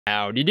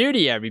Howdy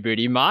doody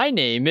everybody, my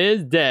name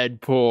is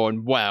Deadpool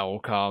and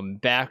welcome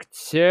back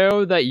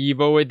to The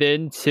Evil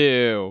Within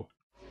 2.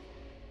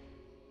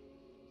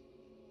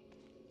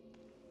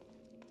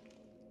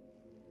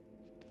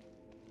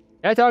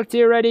 Can I talk to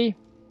you already?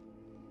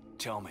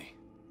 Tell me.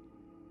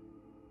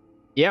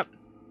 Yep.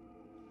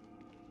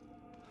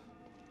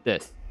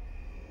 This.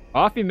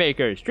 Coffee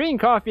makers. Drinking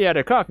coffee at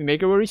a coffee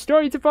maker will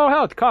restore you to full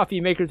health.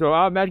 Coffee makers will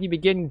automatically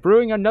begin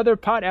brewing another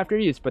pot after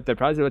use, but the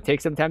process will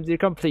take some time to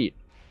complete.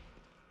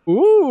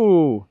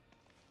 Ooh!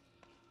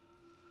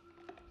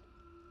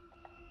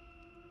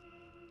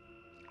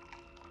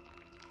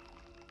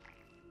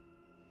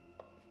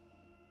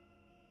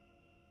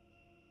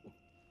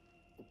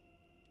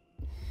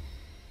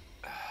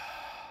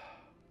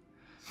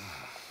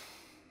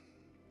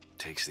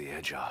 Takes the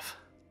edge off.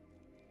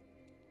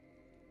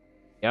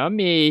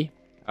 Yummy.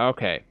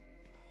 Okay.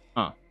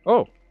 Huh.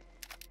 Oh.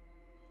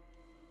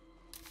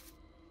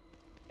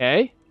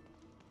 Okay.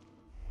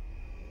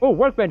 Oh,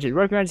 workbenches.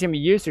 Workbenches can be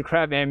used to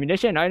craft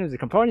ammunition, items, and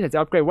components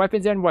to upgrade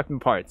weapons and weapon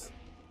parts.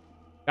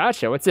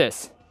 Gotcha. What's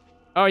this?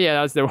 Oh, yeah,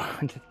 that was the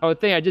whole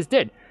thing I just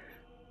did.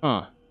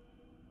 Huh.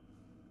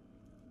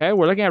 Okay,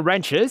 we're looking at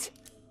wrenches.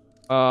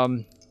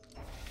 Ooh.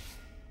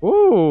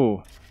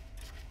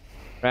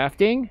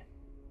 Crafting.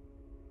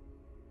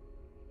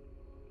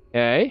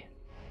 Okay.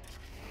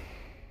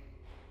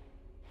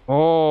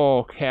 Oh,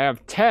 okay, I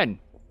have 10.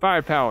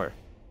 Firepower.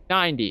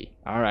 90.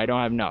 Alright, I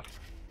don't have enough.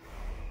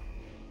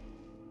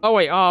 Oh,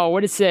 wait. Oh,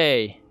 what did it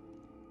say?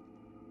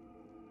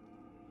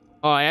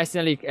 Oh, I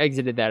accidentally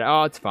exited that.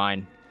 Oh, it's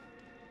fine.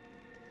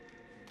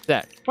 What's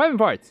that? Weapon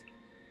parts.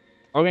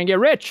 Oh, we're gonna get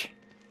rich.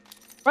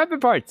 Weapon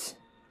parts.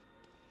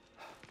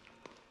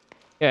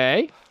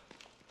 Okay.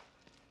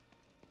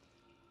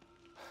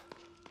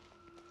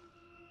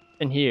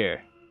 In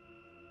here.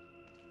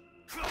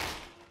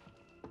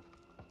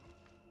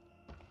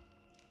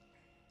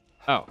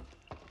 Oh.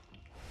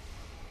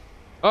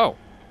 Oh.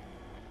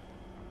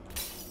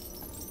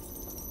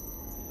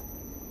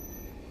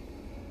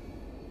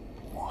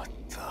 What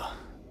the?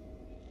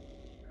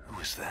 Who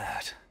was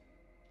that?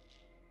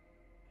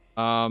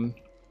 Well,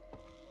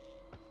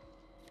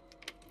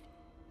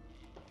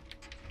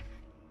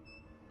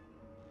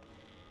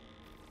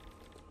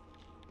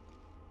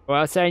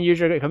 outside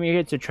usually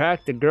communicate to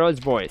track the girl's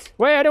voice.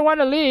 Wait, I don't want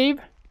to leave.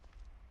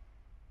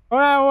 Oh,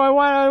 I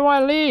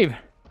want to leave.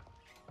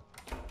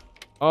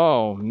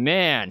 Oh,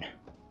 man.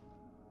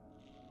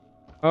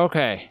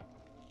 Okay.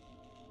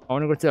 I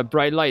want to go to the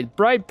bright light.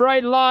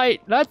 Bright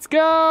light. Let's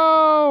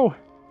go.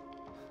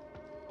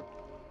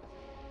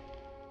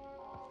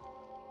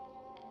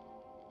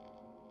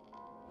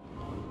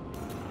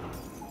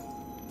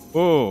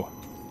 Oh.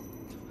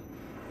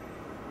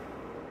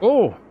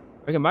 Oh.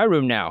 Look at my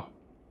room now.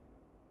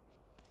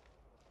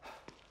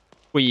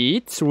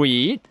 Sweet,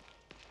 sweet.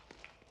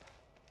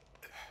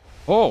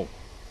 Oh.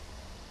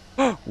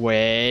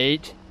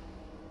 Wait.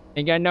 I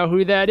think I know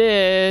who that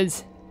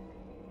is.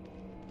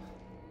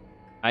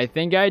 I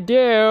think I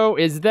do.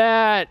 Is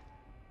that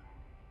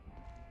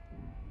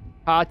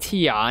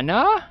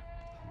Tatiana?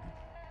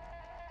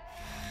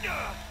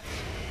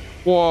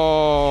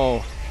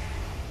 Whoa.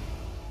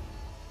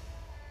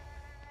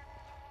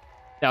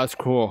 That was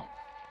cool.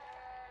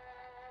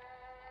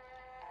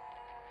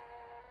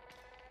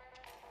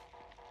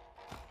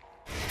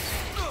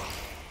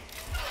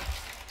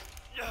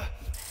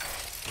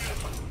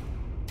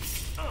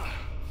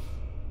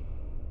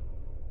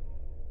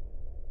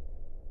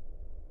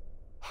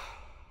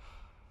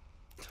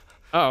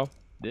 Uh oh,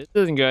 this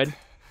isn't good.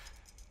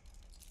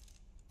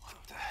 What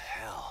the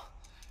hell?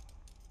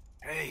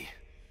 Hey,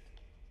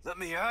 let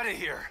me out of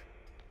here.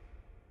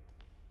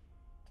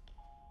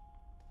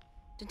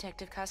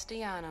 Detective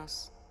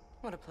Castellanos,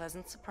 what a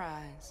pleasant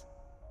surprise.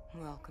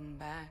 Welcome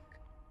back.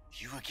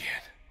 You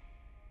again?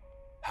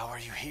 How are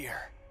you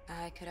here?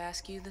 I could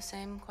ask you the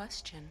same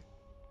question.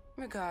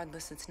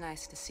 Regardless, it's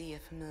nice to see a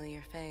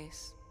familiar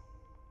face.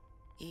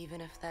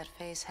 Even if that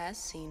face has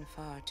seen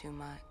far too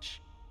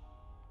much.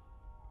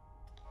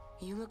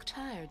 You look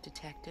tired,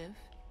 Detective.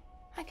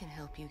 I can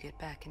help you get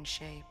back in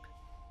shape.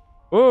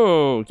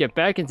 Oh, get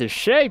back into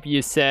shape,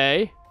 you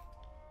say?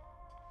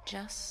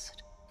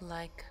 Just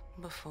like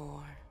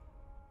before.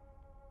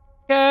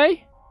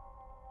 Okay.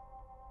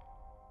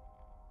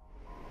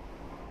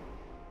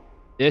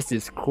 This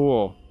is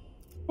cool.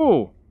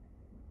 Ooh.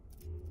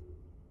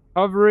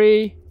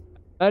 Recovery,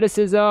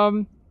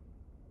 athleticism,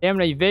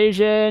 stamina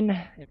evasion,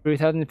 improved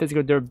health and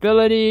physical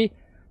durability,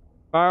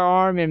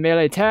 firearm and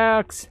melee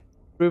attacks,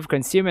 improved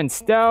concealment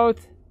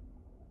stealth,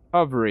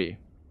 recovery.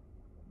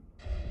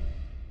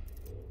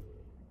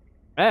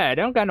 Hey, I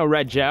don't got no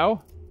red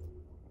gel.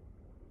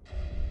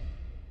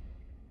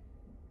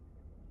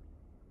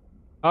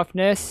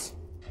 Toughness.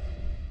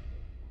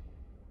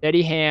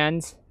 Steady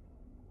hands.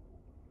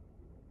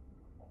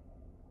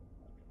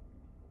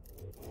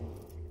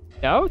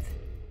 Stealth?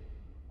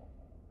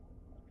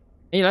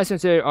 Any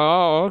lessons to...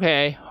 Oh,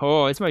 okay.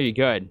 Oh, this might be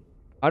good.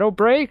 Auto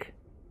break?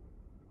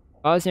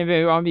 Oh, this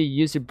will be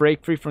used to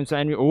break free from some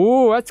enemy.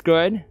 Ooh, that's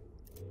good.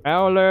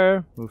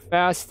 Prowler, move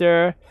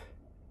faster.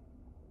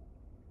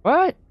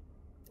 What?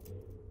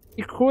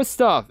 Cool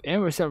stuff.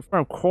 And we're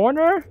from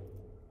corner?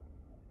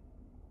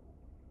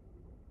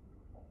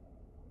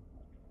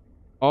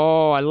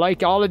 Oh, I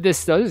like all of this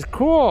stuff. This is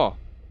cool.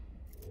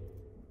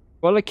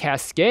 Bullet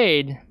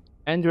cascade.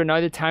 Enter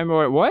another timer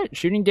or what?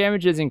 Shooting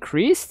damage is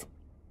increased?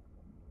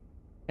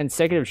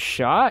 Consecutive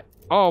shot?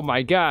 Oh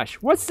my gosh.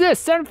 What's this?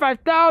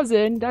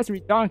 75,000? That's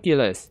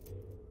ridiculous.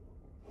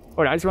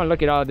 Hold on, I just want to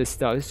look at all this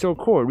stuff. It's so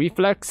cool.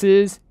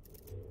 Reflexes.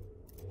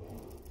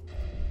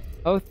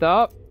 Health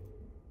up.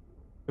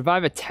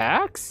 Survive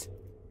attacks?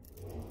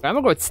 Okay, I'm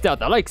gonna go with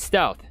stealth. I like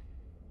stealth.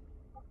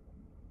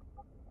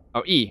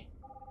 Oh, E.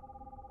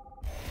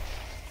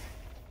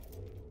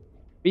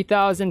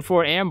 3,000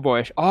 for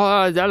ambush.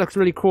 Oh, that looks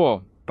really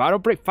cool. Bottle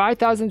break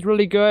 5,000 is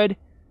really good.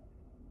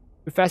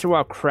 Faster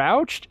while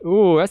crouched.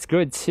 Ooh, that's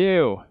good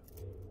too.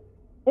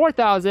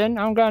 4,000.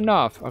 I don't got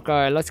enough.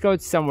 Okay, let's go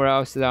somewhere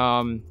else.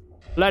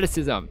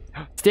 Athleticism.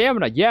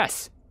 Stamina.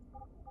 Yes.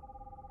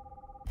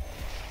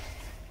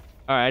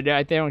 All right.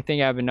 I don't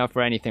think I have enough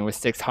for anything with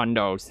 6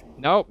 hundos.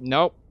 Nope.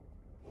 Nope.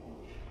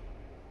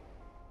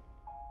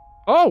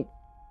 Oh.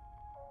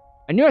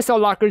 I knew I saw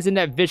lockers in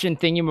that vision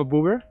thingy,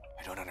 maboober.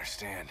 I don't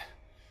understand.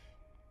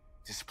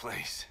 This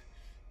place.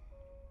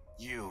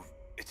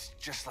 It's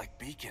just like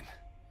Beacon.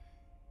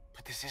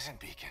 But this isn't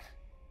Beacon.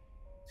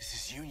 This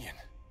is Union.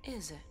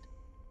 Is it?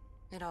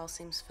 It all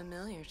seems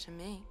familiar to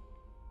me.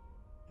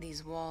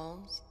 These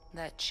walls,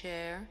 that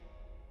chair,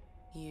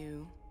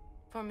 you.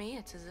 For me,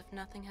 it's as if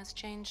nothing has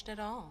changed at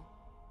all.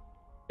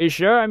 Are you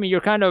sure? I mean,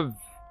 you're kind of,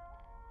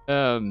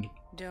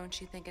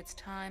 Don't you think it's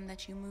time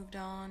that you moved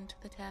on to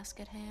the task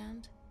at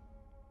hand?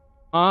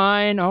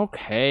 Fine,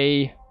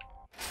 okay.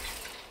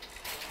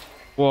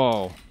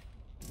 Whoa.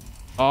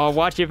 Oh,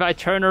 watch if I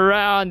turn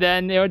around,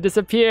 then it'll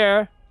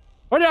disappear.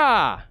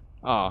 Hoda!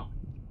 Oh,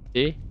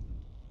 see?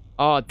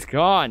 Oh, it's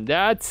gone.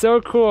 That's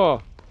so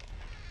cool.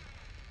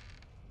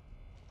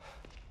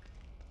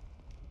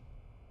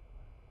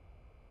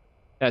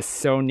 That's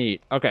so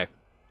neat. Okay.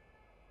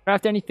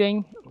 Craft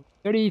anything?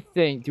 What do you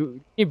think? Do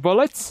you need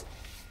bullets?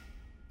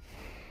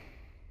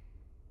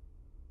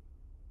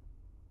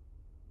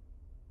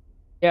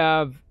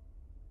 Yeah.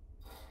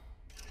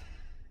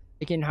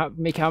 I can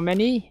make how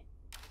many?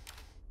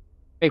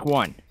 Make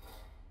one.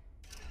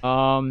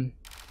 Oh,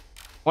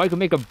 I can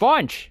make a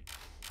bunch.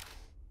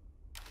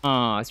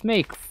 Let's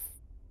make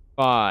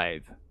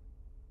 5.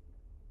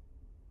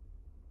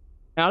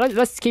 Now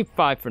let's keep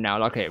 5 for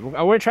now. Okay, we're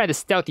gonna try the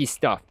stealthy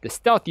stuff, the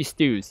stealthy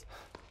stews.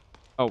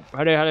 Oh,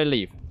 how do I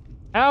leave?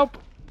 Help!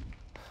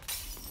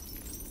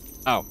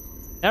 Oh,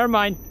 never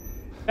mind.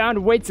 Found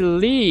a way to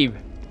leave.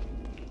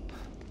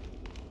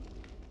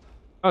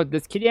 Oh,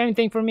 does Kitty have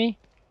anything for me?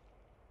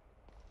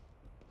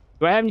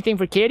 Do I have anything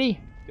for Kitty?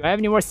 Do I have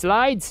any more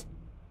slides?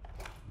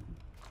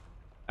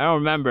 I don't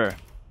remember.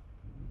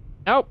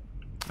 Nope.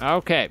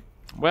 Okay.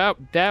 Well,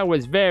 that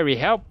was very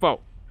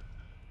helpful.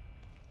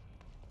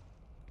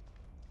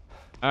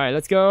 Alright,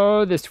 let's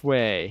go this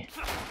way.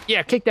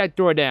 Yeah, kick that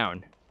door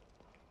down.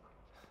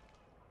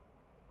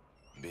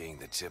 Being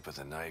the tip of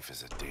the knife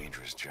is a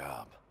dangerous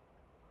job.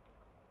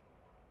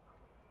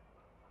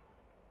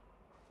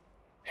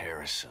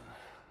 Harrison.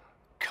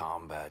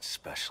 Combat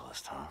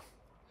specialist, huh?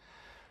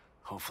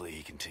 Hopefully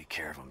he can take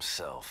care of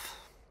himself.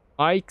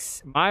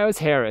 Miles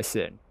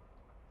Harrison.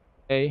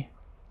 Okay.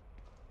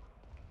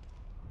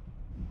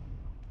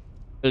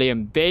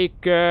 William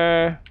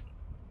Baker.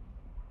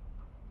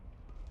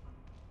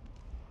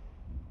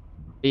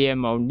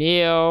 Liam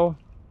O'Neill.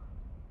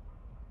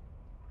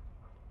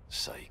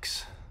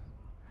 Sykes.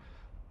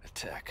 A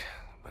tech,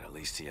 but at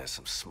least he has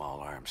some small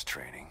arms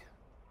training.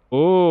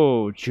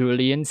 Oh,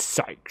 Julian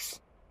Sykes.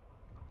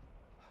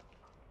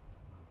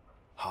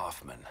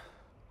 Hoffman.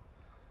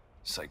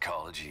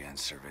 Psychology and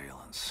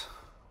surveillance.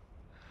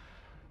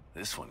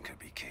 This one could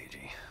be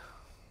cagey.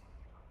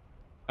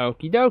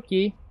 Okie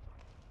dokie.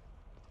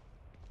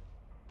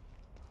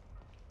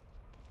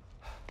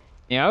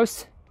 Anything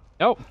else?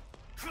 Nope.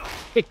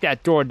 Kick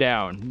that door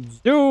down.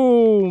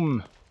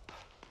 Zoom!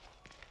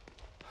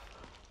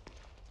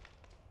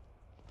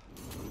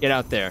 Get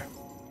out there.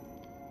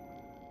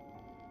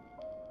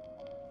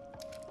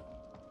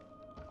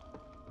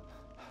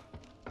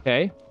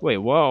 Okay. Wait,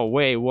 whoa,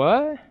 wait,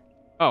 what?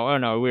 Oh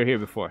no, we were here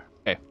before.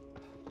 Okay.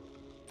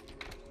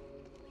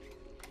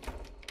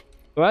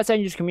 So last time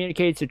you just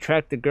communicated to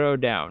track the girl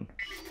down.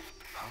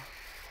 Huh?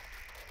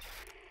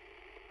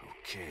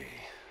 Okay.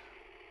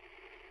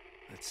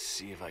 Let's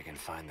see if I can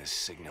find this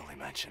signal he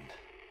mentioned.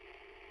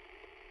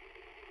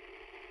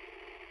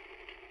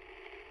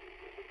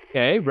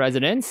 Okay,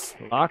 residence.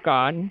 Lock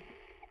on.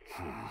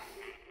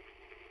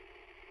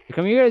 The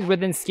computer is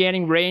within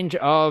scanning range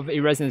of a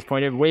residence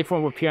point. A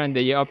waveform will appear on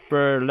the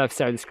upper left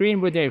side of the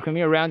screen. With the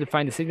computer around to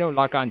find the signal,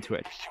 lock onto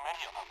it.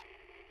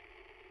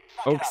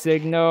 Oak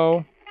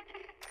signal.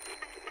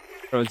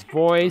 Rose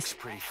voice. It's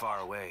pretty far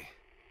away,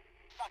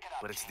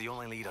 but it's the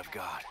only lead I've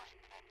got.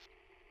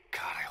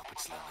 God, I hope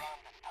it's Lily.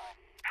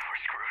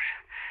 We're screwed.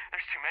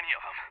 There's too many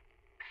of them.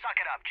 Suck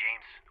it up,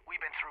 James. We've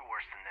been through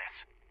worse than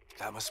this.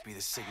 That must be the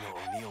signal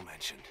O'Neill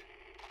mentioned.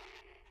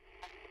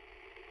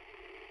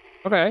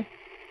 Okay.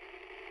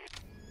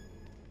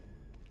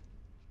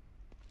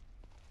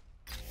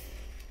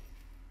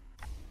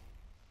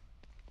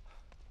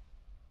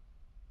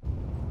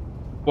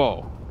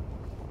 Whoa.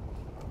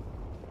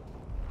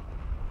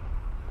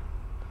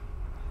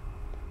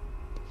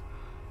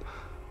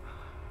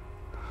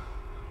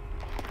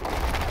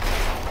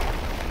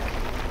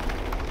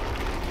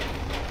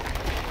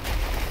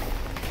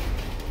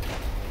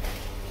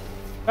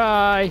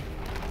 Bye.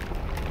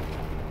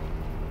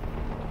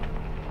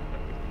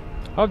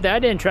 Hope that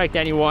didn't attract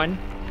anyone.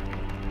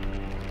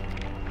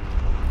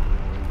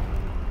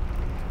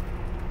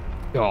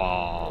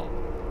 Oh.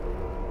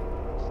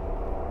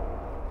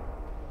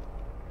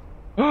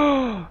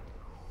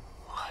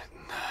 What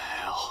in the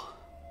hell?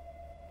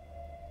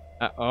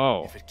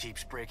 Uh-oh. If it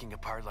keeps breaking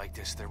apart like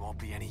this, there won't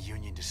be any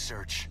Union to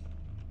search.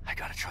 I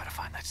gotta try to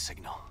find that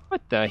signal.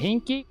 What the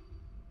hinky?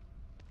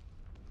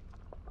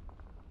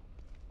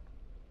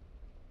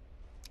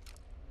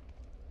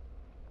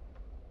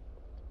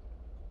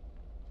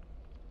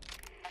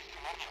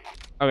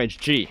 Oh, it's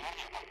G.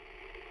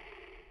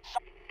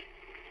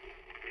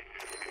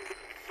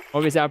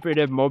 Mobius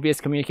operative, Mobius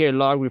communicator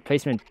log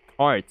replacement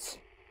parts.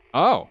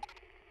 Oh.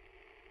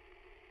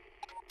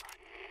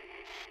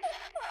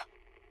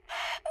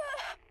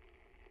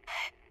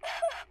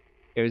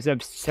 It was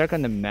stuck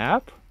on the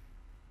map?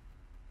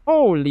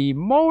 Holy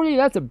moly,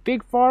 that's a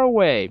big far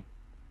away.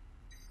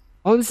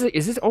 Oh, is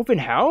this open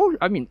house?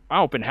 I mean,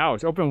 open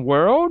house, open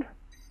world?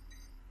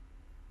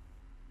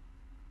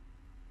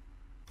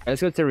 Let's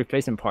go to the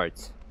replacement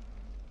parts.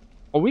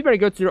 Oh, we better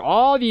go through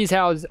all these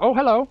houses. Oh,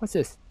 hello. What's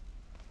this?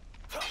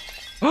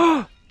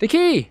 Oh, the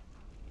key!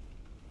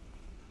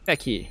 That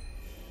key.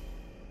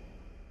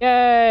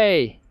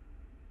 Yay!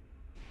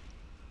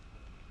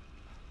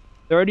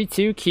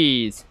 32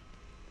 keys.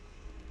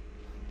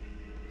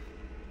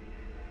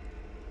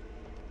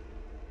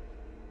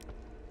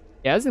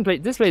 Yeah,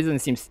 this place doesn't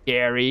seem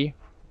scary.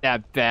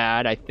 That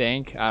bad, I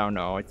think. I don't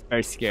know. It's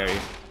very scary.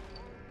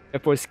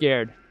 Deadpool's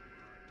scared.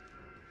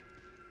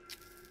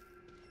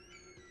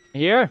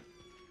 Here?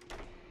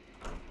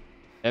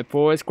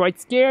 Deadpool is quite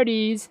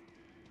scaredies.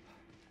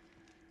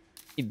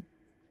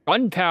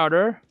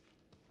 Gunpowder?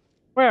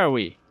 Where are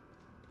we?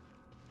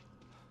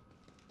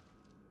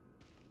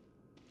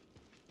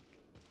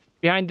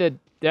 Behind the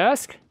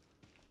desk?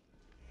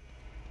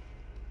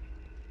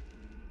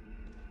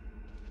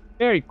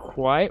 Very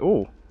quiet.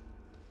 Ooh.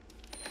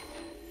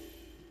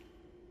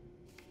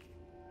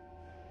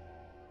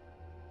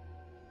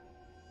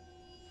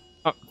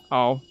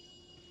 Oh.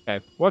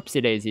 Okay.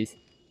 Whoopsie daisies.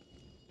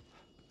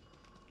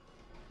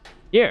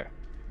 Here.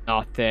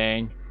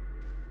 Nothing.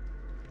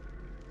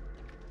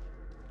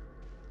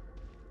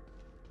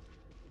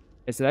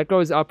 Okay, so that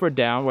goes up or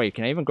down. Wait,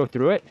 can I even go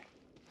through it?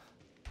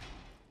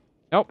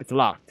 Nope, it's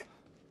locked.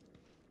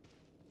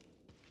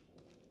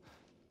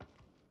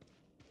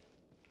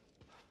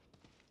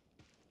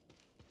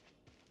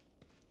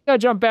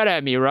 Don't jump out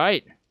at me,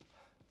 right?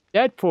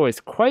 Deadpool is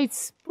quite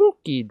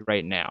spooky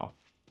right now.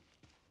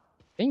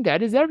 I think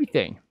that is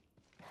everything.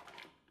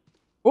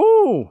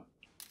 Ooh!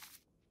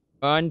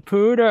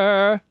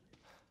 Gunpowder!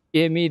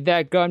 Give me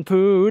that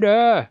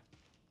gunpowder!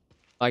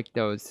 Like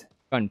those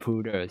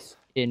gunpowders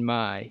in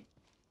my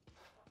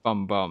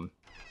bum.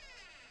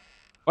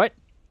 What?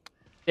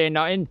 Say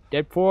nothing.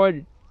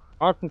 Deadpool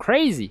talking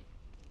crazy.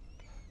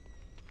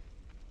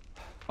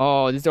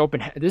 Oh, this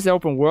is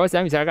open world. So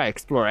that means I gotta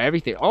explore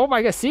everything. Oh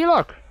my god, see,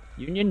 look!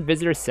 Union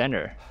Visitor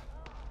Center.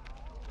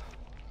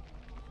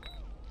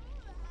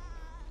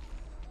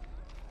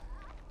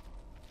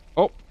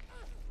 Oh.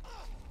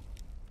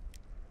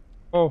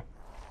 Oh.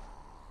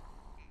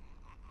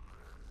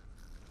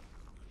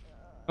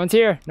 No one's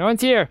here. No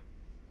one's here.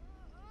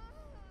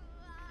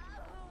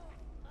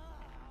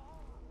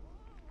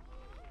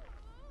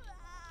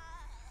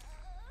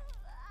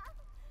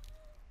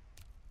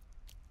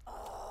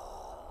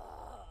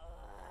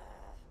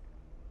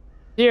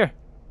 Here.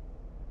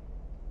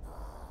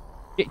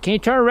 Can you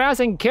turn around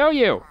so I can kill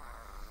you?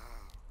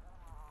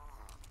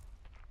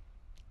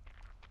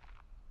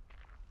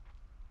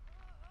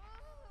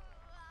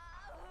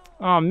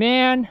 Oh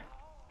man.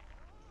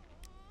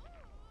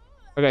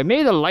 Okay,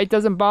 maybe the light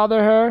doesn't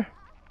bother her.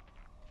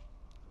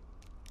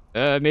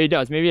 Maybe it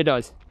does. Maybe it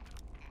does.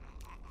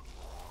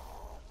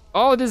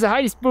 Oh, there's a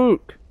hidey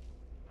spook.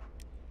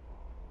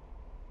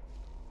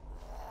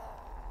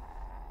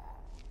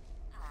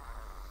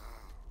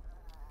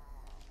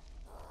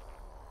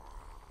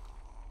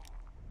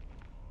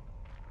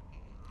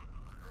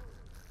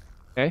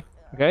 Okay,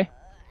 okay.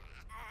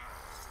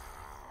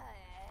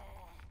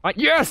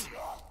 Yes!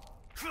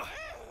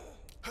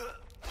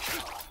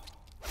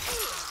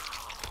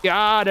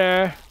 Got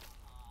her.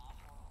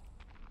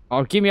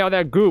 Oh, give me all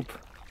that goop.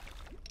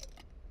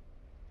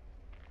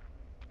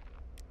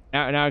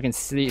 Now I can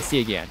see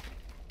again.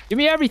 Give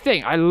me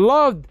everything. I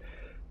love.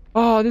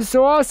 Oh, this is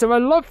so awesome. I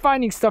love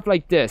finding stuff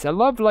like this. I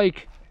love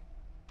like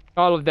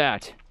all of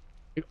that,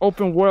 like,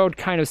 open world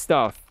kind of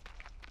stuff.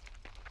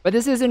 But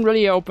this isn't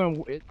really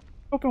open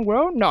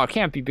world? No, it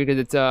can't be because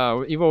it's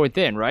Evil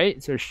Within,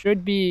 right? So it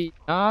should be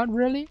not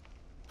really.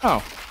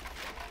 Oh.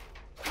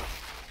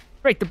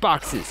 Break the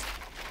boxes.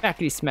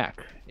 Smackety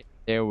smack.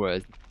 There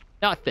was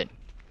nothing.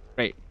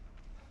 Great.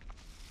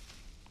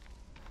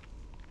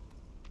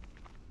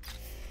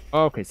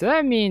 Okay, so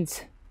that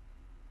means...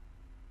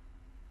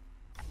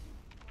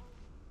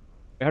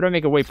 How do I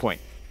make a waypoint?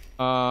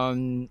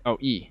 Oh,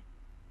 E.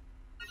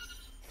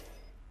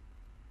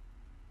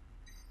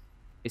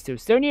 Okay, so we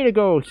still need to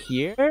go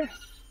here.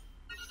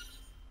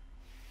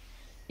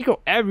 You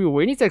go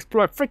everywhere. You need to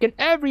explore freaking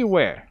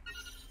everywhere.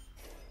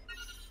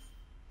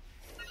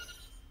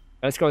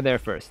 Let's go there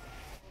first.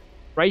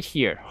 Right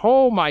here.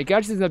 Oh my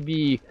gosh, this is gonna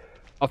be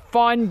a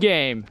fun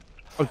game.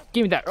 Oh,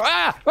 give me that.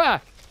 Ah!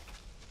 Ah!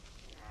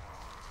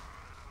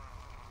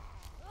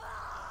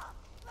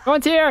 No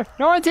one's here!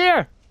 No one's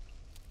here!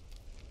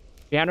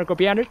 Piano, go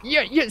piano.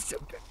 Yeah, yes!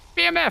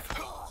 BMF!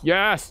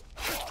 Yes!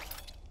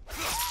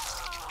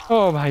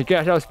 Oh my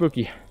gosh, that was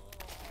spooky.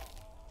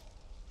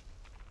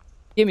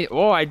 Give me.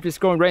 Oh, I'm just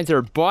going right into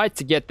her butt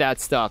to get that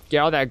stuff. Get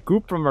all that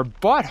goop from her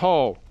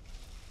butthole.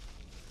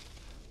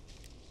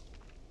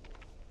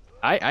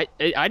 I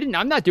didn't.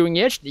 I'm not doing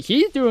it.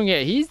 He's doing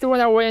it. He's the one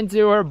that went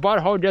into her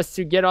butthole just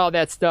to get all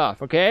that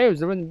stuff. Okay, it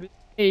was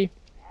me.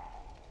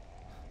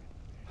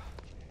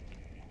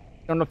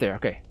 Don't up there.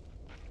 Okay.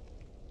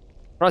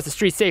 Cross the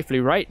street safely,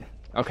 right?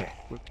 Okay.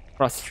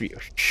 Cross the street.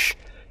 Shh.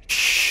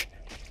 Shh.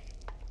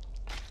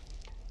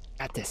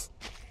 Got this.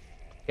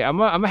 Okay, I'm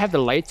gonna have the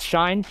lights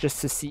shine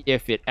just to see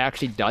if it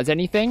actually does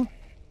anything.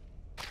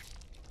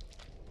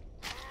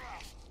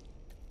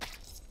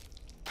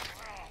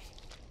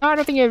 I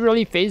don't think it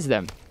really phases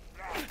them.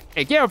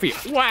 Hey, get over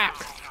here.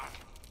 Whack!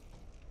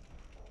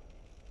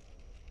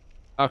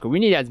 Okay, we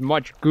need as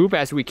much goop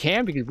as we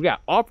can because we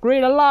gotta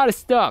upgrade a lot of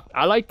stuff.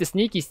 I like the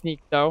sneaky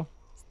sneak though.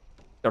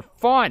 They're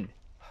fun.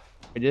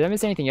 Wait, did I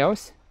miss anything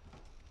else?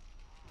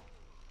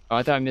 Oh,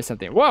 I thought I missed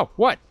something. Whoa,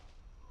 what?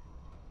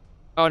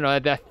 Oh no,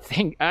 that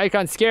thing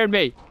icon scared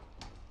me.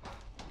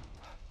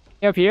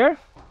 Up here?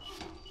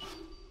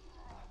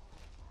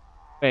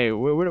 Wait,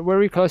 where are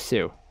we close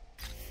to?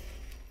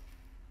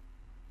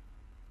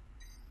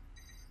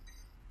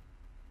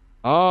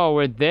 Oh,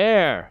 we're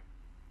there.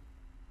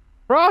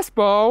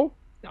 Crossbow?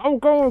 Oh,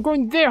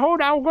 going there. Hold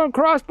on, we're going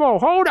crossbow.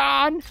 Hold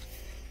on.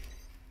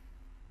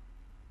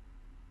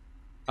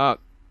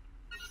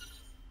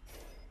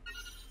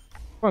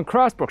 Going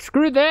crossbow.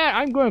 Screw that.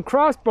 I'm going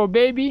crossbow,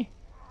 baby.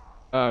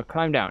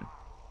 Climb down.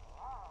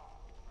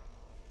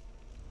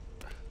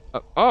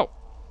 Oh.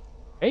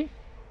 Hey.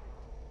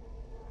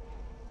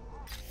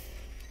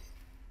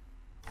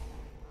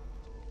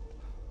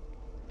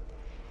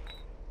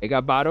 They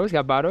got bottles.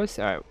 All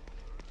right.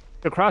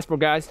 The crossbow,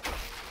 guys.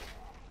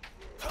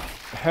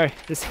 Alright,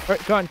 just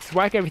go on, just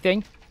whack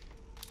everything.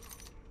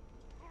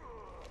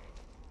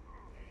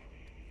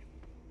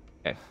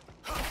 Okay.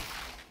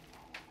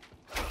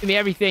 Give me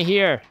everything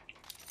here.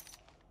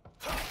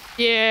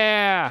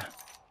 Yeah.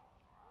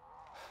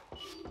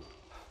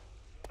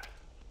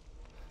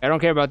 I don't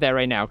care about that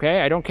right now,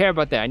 okay? I don't care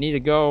about that. I need to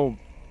go.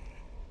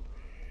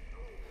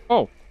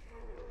 Oh.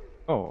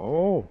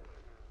 Oh.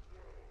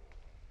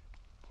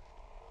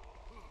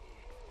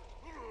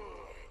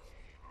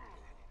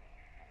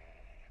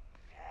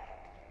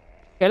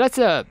 Okay, let's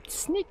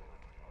sneak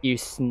you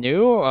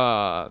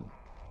snoo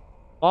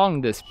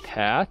along this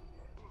path.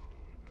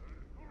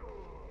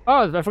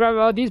 Oh, I forgot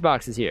about these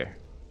boxes here.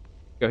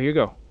 Go, here you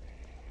go.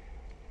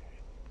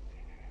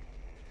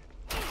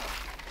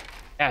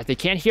 Yeah, they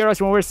can't hear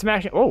us when we're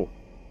smashing. Oh,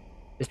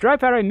 this dry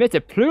powder emits a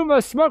plume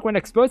of smoke when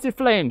exposed to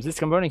flames. This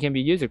component can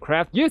be used to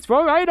craft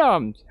useful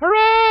items.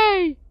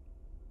 Hooray!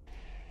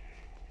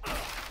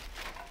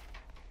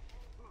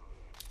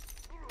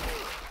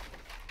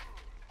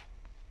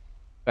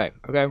 Okay,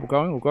 we're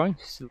going.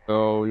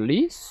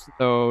 Slowly,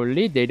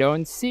 they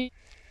don't see.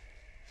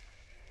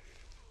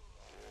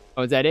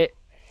 Oh, is that it?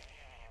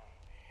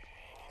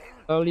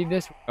 Slowly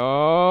this.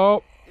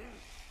 Oh.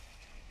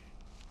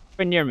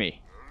 Right near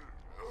me.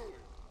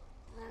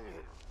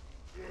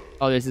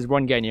 Oh, there's this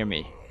one guy near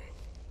me.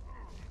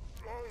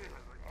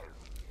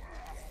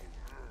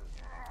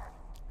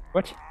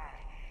 What?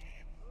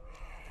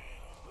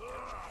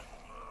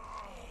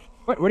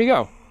 Where'd he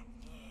go?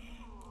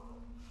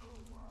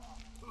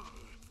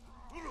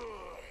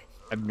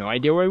 I have no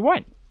idea where he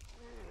went.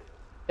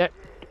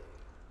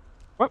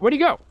 Where'd he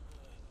go?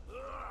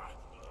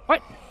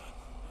 What?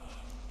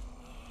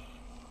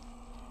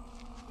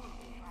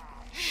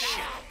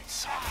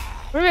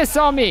 Where it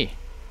saw me?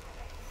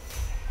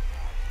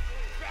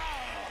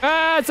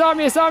 Ah, it saw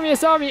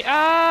me.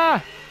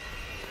 Ah!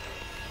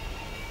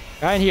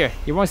 Right in here.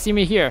 He won't see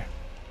me here.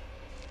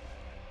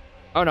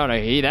 Oh, no.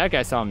 That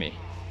guy saw me.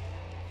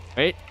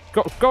 Wait.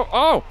 Go.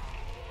 Oh!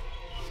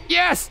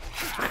 Yes!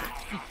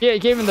 Yeah, he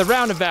gave him the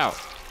roundabout.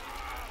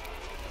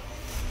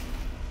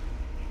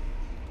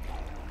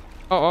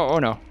 Oh,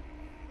 no.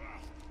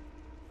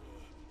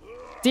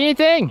 See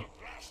anything?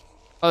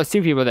 Oh, there's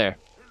two people there.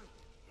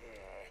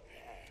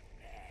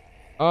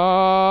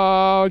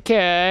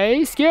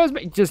 Okay, excuse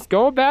me. Just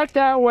go back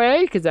that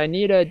way, cause I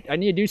need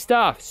to do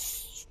stuff.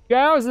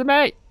 Excuse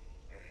me.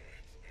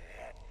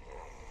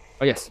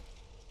 Oh yes.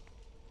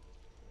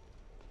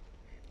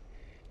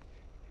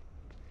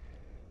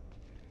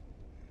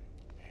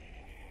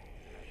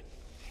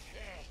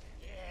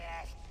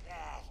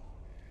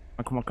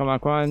 Oh, come on, come on,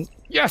 come on.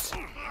 Yes.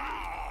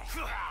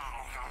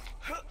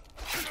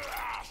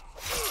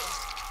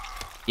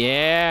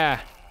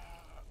 Yeah.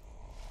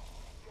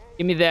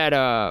 Give me that.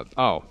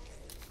 Oh.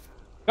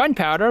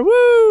 Gunpowder.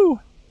 Woo.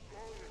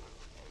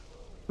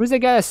 Who's the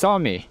guy that saw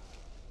me?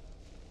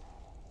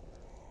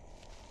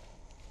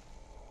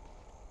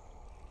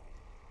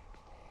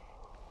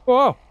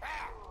 Whoa.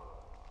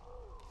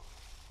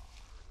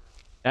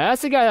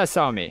 That's the guy that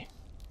saw me.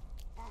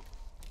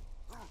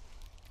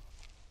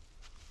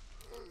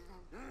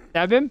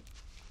 Stab him?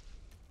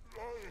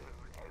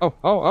 Oh,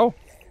 oh, oh.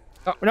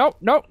 Oh, no,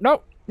 no,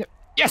 no.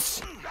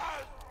 Yes!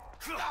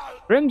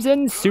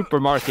 Crimson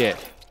Supermarket.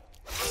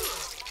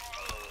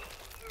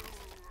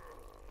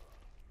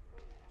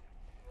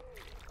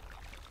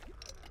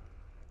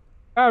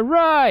 All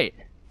right.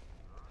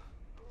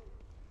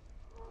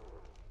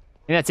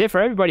 And that's it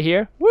for everybody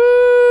here.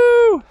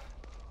 Woo!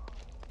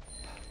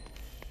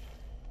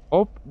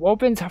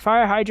 Opens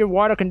fire hydrant,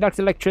 water conducts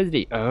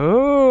electricity.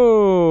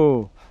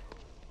 Oh.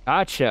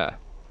 Gotcha.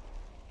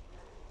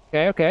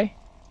 Okay, okay.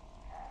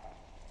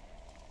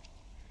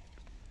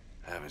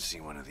 I haven't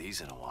seen one of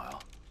these in a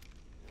while.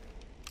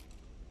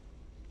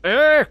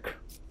 Ick!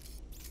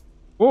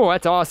 Oh,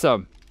 that's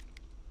awesome.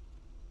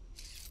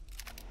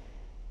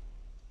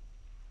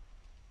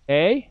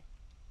 Okay.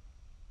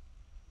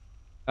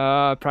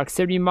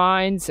 Proximity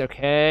mines.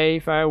 Okay.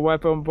 Fire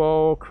weapon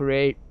bow.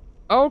 Create.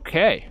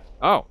 Okay.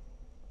 Oh.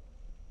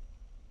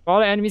 All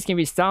the enemies can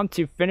be stomped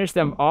to finish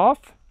them off.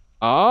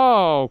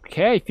 Oh,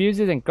 okay.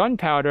 Fuses and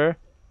gunpowder.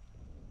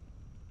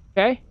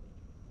 Okay.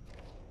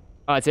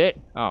 Oh, that's it?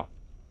 Oh.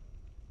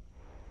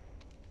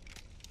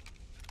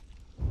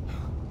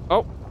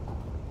 Oh.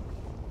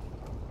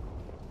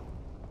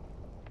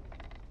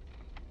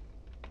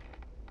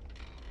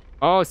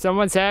 Oh,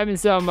 someone's having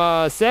some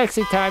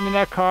sexy time in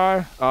that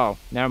car. Oh,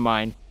 never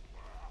mind.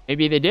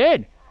 Maybe they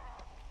did.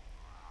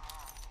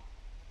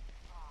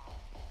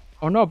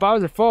 Oh no,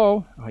 bottles are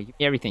full. Oh, give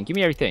me everything. Give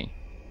me everything.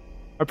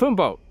 Harpoon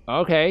boat.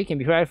 Okay, can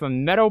be fired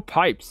from metal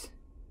pipes.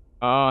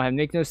 Oh, have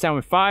make no sound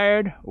when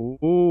fired.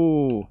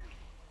 Ooh.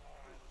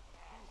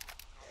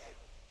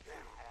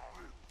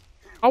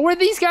 Oh, where'd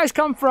these guys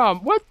come from?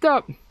 What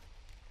the?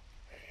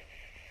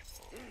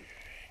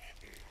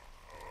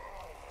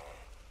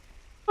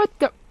 What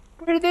the?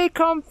 Where did they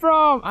come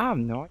from? I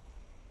don't know.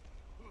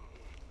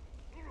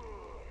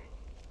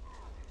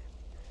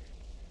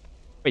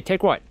 Wait,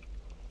 take what?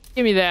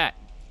 Give me that.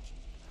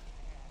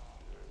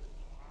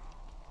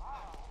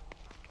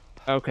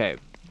 Okay,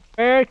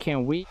 where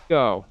can we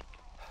go?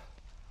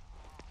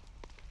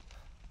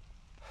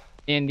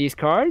 In these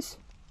cars?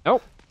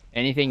 Nope.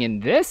 Anything in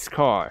this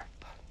car?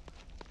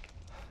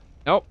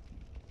 Nope.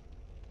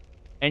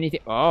 Anything?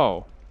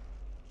 Oh.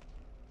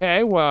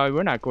 Okay, well,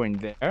 we're not going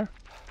there.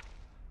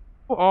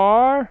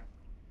 Or, I don't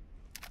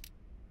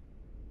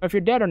know if you're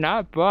dead or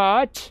not,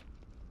 but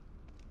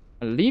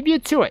I'll leave you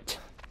to it.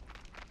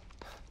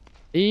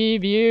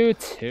 Leave you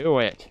to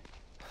it.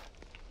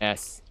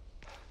 Yes.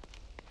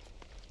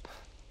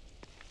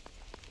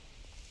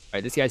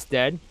 Alright, this guy's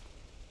dead.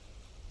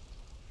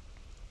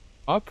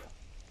 Up.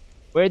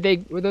 Where'd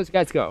those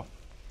guys go?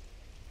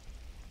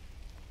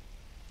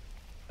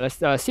 Let's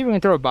see if we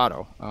can throw a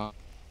bottle.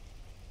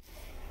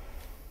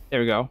 There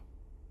we go.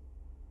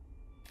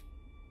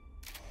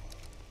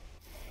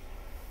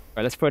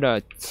 Alright, let's put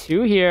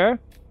 2 here.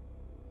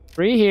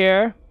 3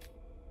 here.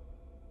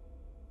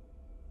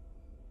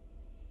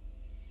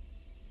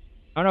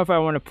 I don't know if I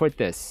want to put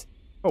this.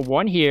 Put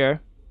 1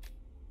 here.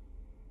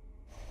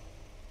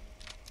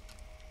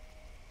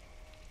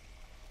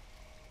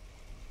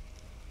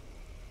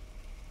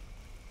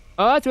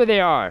 Oh, that's where they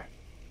are.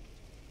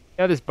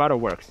 How this bottle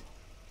works.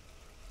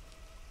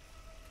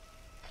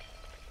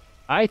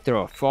 I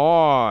throw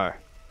far.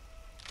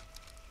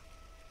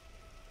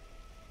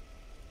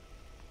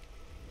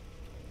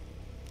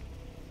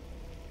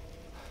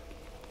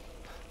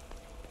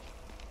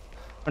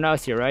 One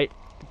else here, right?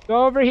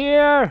 Go over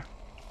here.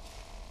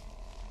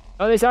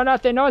 Oh, they saw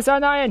nothing. No one saw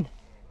nothing.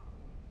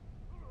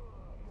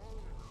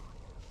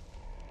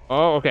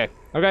 Oh, okay.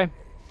 Okay.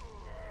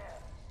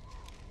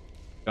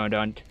 Dun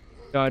dun.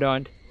 Dun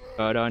dun.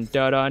 Dun dun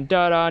dun dun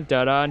dun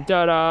dun dun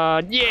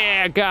dun.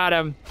 Yeah, got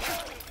him.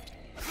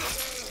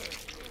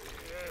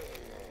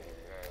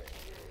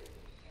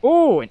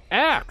 Ooh, an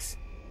axe.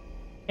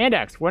 Hand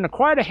axe. When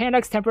acquired, a hand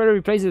axe temporarily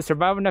replaces a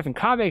survival knife in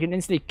combat. It can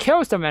instantly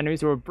kill some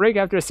enemies or break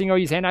after a single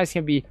use. Hand axe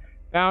can be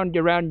found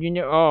around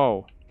union.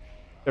 Oh.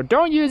 So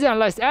don't use it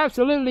unless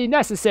absolutely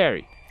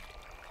necessary.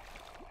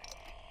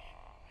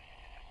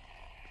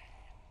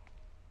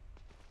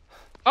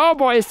 Oh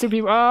boy, it's 2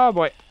 people. Oh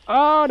boy.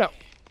 Oh no.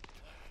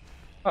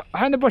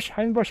 Hide in the bush,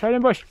 hide in the bush, hide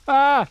in the bush.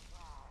 Ah!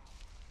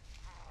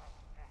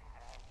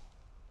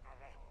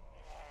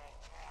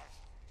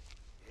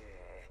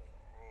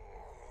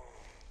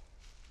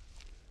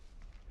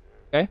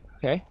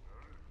 Okay.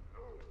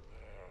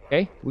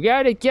 Okay, we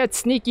gotta get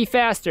sneaky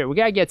faster. We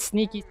gotta get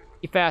sneaky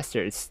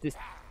faster. It's this.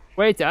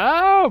 Wait.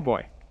 Oh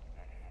boy.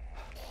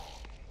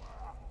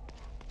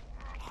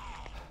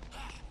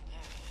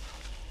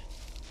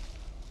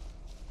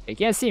 You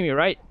can't see me,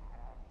 right?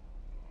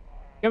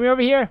 Come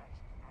over here.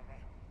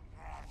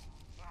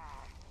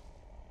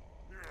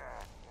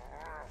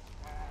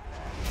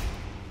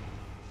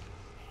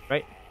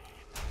 Right.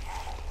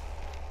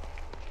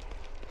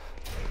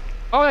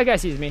 Oh, that guy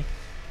sees me.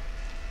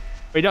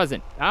 But he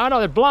doesn't. I don't know,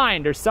 they're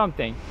blind or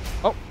something.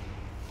 Oh.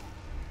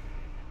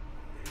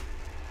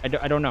 I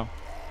don't know.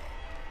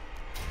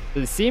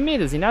 Does he see me?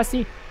 Does he not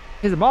see?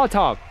 He's a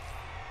Molotov.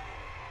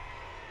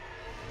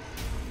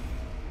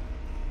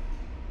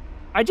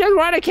 I just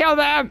want to kill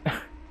them!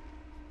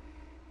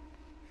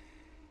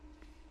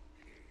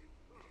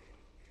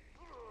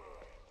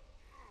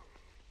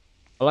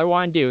 All I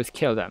want to do is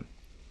kill them.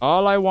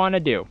 All I want to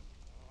do.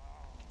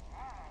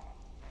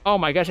 Oh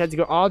my gosh, I have to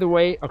go all the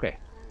way. Okay.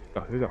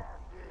 Go, here we go.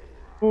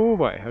 Oh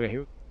boy. Okay, here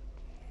we go.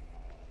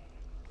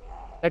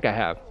 That guy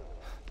have.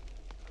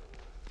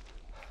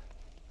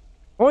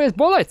 Oh, he has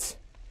bullets!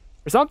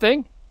 Or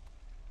something.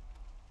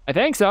 I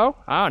think so.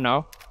 I don't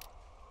know.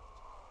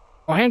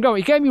 Oh, handgun.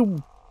 He gave me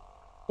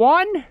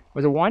 1?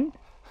 Was it 1?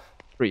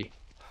 3.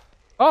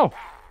 Oh!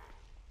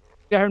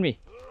 That hurt me.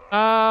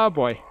 Oh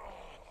boy.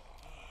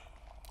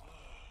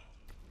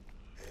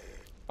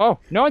 Oh,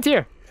 no one's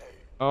here.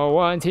 No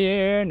one's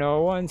here.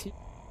 No one's here.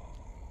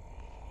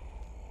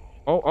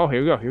 Oh,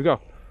 here we go. Here we go.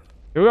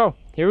 Here we go.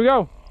 Here we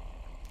go.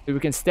 Maybe we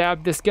can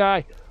stab this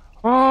guy.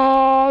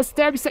 Oh,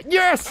 stab.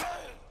 Yes!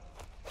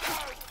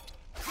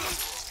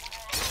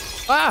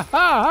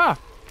 Ah!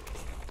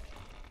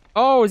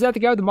 Oh, is that the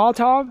guy with the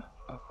Molotov?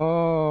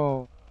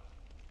 Oh.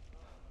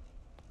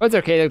 Oh, it's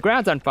okay. The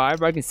ground's on fire,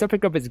 but I can still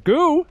pick up his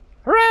goo.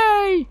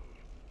 Hooray!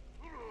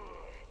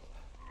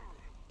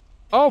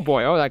 Oh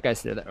boy. Oh, that guy's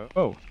still there.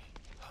 Oh.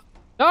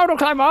 No, don't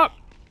climb up!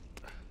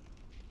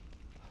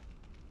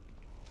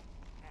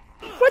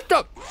 What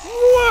the?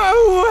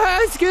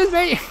 Whoa! Excuse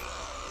me!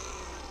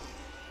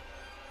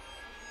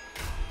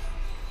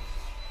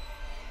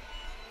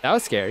 That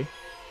was scary.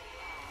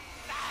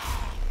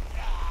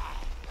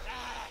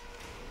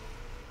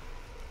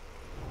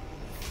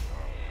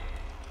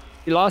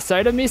 He lost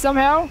sight of me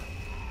somehow?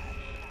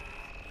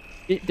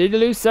 Did he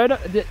lose sight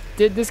of...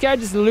 Did this guy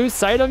just lose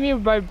sight of me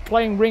by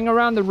playing Ring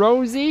Around the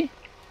Rosie?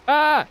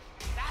 Ah!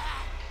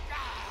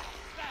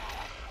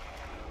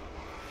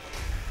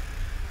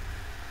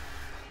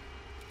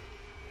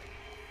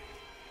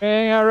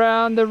 Ring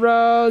around the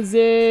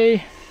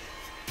Rosie.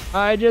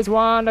 I just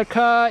want to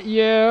cut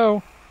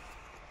you.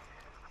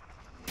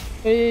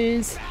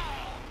 Please.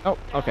 Oh,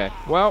 okay.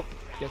 Well,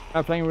 guess I'm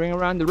not playing Ring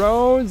Around the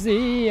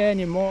Rosie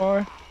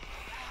anymore.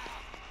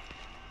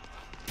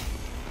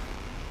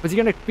 Was he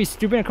gonna be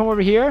stupid and come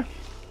over here?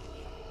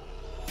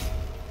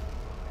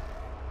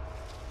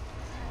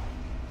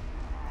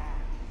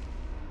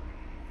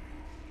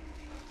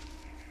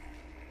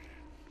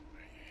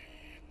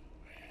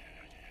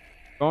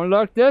 Don't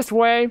look this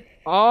way.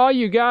 All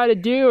you gotta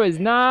do is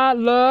not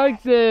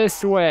look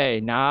this way.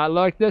 Not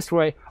look this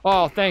way.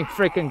 Oh, thank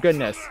freaking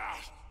goodness.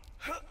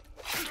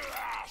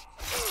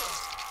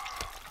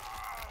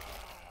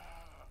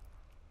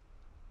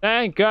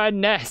 Thank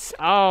goodness.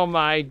 Oh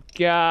my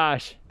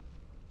gosh.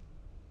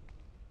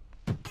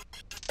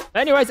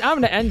 Anyways, I'm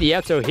gonna end the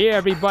episode here,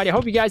 everybody. I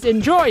hope you guys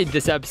enjoyed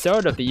this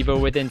episode of The Evil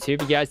Within 2.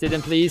 If you guys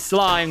didn't, please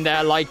slime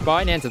that like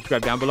button and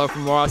subscribe down below for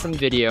more awesome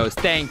videos.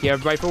 Thank you,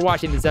 everybody, for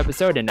watching this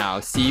episode, and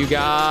I'll see you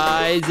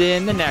guys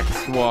in the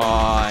next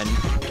one.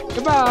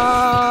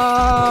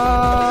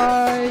 Goodbye!